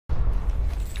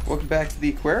Welcome back to the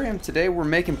aquarium. Today we're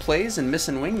making plays and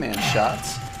missing wingman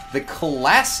shots. The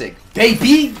classic,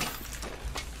 baby!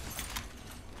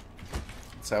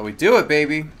 That's how we do it,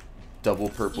 baby. Double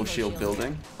purple shield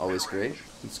building. Always great.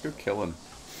 Let's go kill him.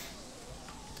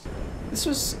 This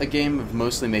was a game of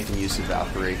mostly making use of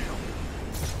Valkyrie.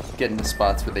 Getting to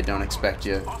spots where they don't expect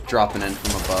you. Dropping in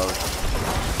from above.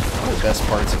 One of the best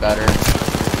parts about her,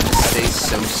 just stay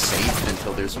so safe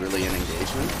until there's really an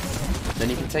engagement. Then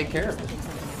you can take care of it.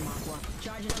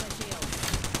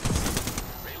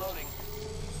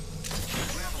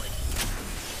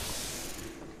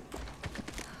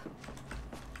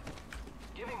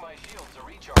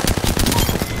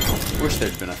 Wish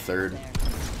there'd been a third.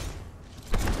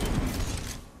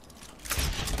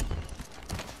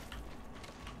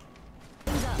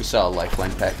 We saw a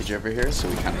lifeline package over here, so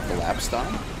we kind of collapsed on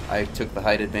him. I took the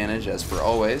height advantage, as per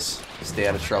always. Stay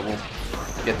out of trouble.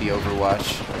 Get the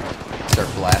overwatch.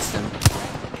 Start blasting.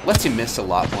 Lets you miss a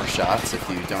lot more shots if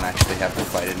you don't actually have to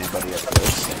fight anybody up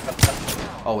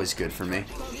close. Always good for me.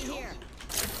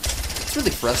 It's really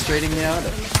frustrating, you know,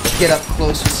 to get up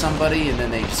close with somebody and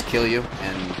then they just kill you,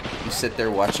 and you sit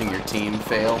there watching your team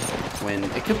fail when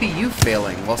it could be you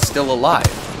failing while still alive.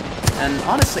 And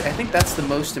honestly, I think that's the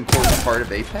most important part of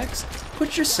Apex.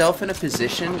 Put yourself in a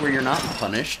position where you're not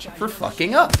punished for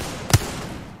fucking up.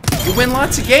 You win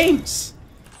lots of games.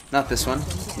 Not this one,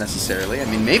 necessarily. I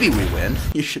mean, maybe we win.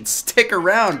 You should stick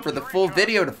around for the full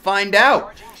video to find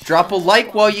out. Drop a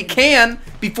like while you can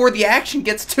before the action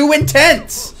gets too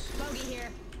intense.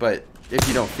 But if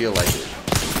you don't feel like it,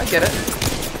 I get it.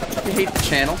 You hate the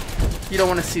channel. You don't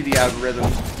want to see the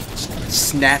algorithm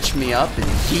snatch me up and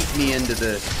heat me into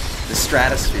the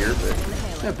stratosphere, but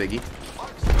no biggie.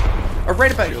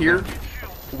 Right about here,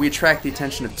 we attract the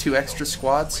attention of two extra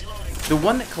squads. The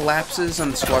one that collapses on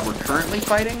the squad we're currently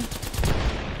fighting,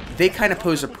 they kind of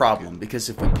pose a problem, because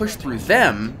if we push through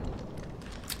them,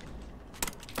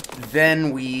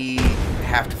 then we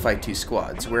have to fight two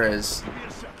squads, whereas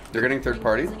they're getting third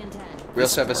party. We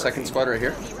also have a second squad right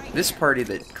here. This party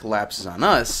that collapses on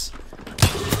us,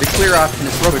 the clear option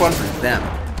is to push through them,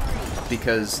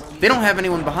 because they don't have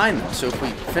anyone behind them. So if we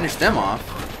finish them off,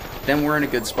 then we're in a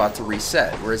good spot to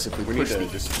reset. Whereas if we push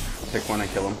just pick one and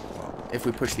kill them. If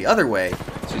we push the other way,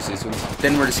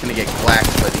 then we're just going to get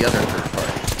clacked by the other third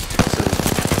party. So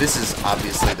this is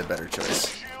obviously the better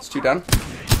choice. It's two down.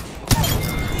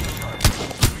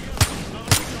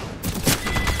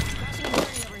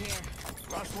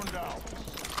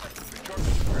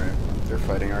 Alright, they're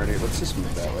fighting already. Let's just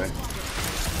move that way.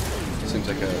 Seems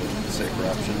like a safer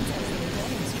option.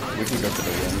 We can go for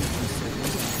the win.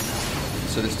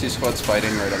 So there's two squads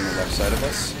fighting right on the left side of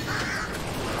us.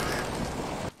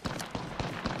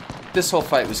 This whole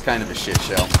fight was kind of a shit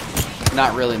show.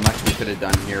 Not really much we could have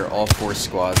done here. All four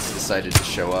squads decided to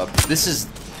show up. This is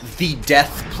the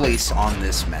death place on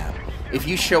this map. If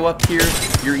you show up here,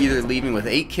 you're either leaving with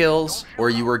 8 kills or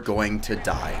you are going to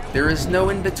die. There is no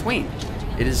in between.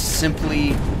 It is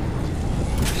simply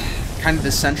kind of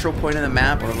the central point of the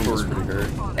map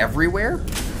for everywhere.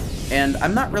 And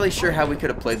I'm not really sure how we could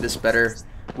have played this better.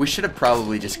 We should have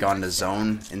probably just gone to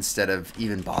zone instead of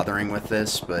even bothering with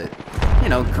this, but, you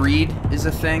know, greed is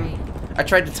a thing. I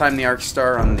tried to time the Arc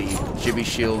Star on the Jibby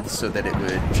Shield so that it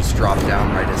would just drop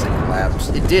down right as it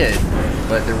collapsed. It did,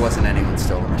 but there wasn't anyone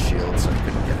still on the shield, so I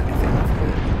couldn't get anything off of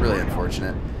it. Really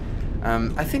unfortunate.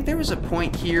 I think there was a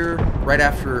point here, right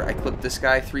after I clipped this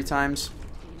guy 3 times.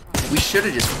 We should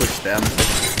have just pushed them,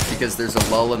 because there's a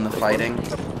lull in the fighting,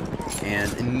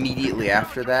 and immediately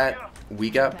after that, we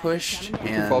got pushed,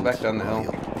 and fall back down the hill.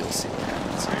 You'll see what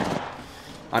happens here.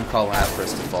 I'm calling out for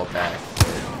us to fall back, but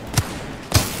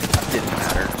it didn't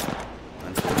matter,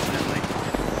 unfortunately.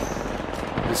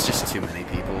 There's just too many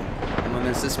people, and when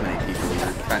there's this many people,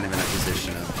 you're kind of in a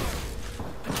position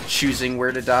of choosing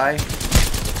where to die.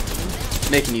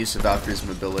 Making use of Valkyrie's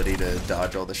mobility to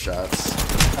dodge all the shots.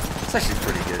 It's actually a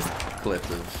pretty good clip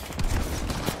of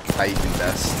how you can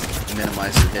best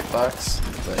minimize your hitbox,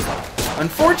 but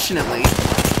unfortunately,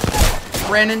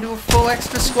 ran into a full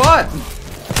extra squad.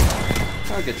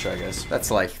 Oh, good try, guys.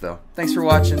 That's life, though. Thanks for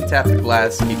watching. Tap the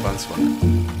glass. Keep on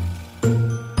swimming.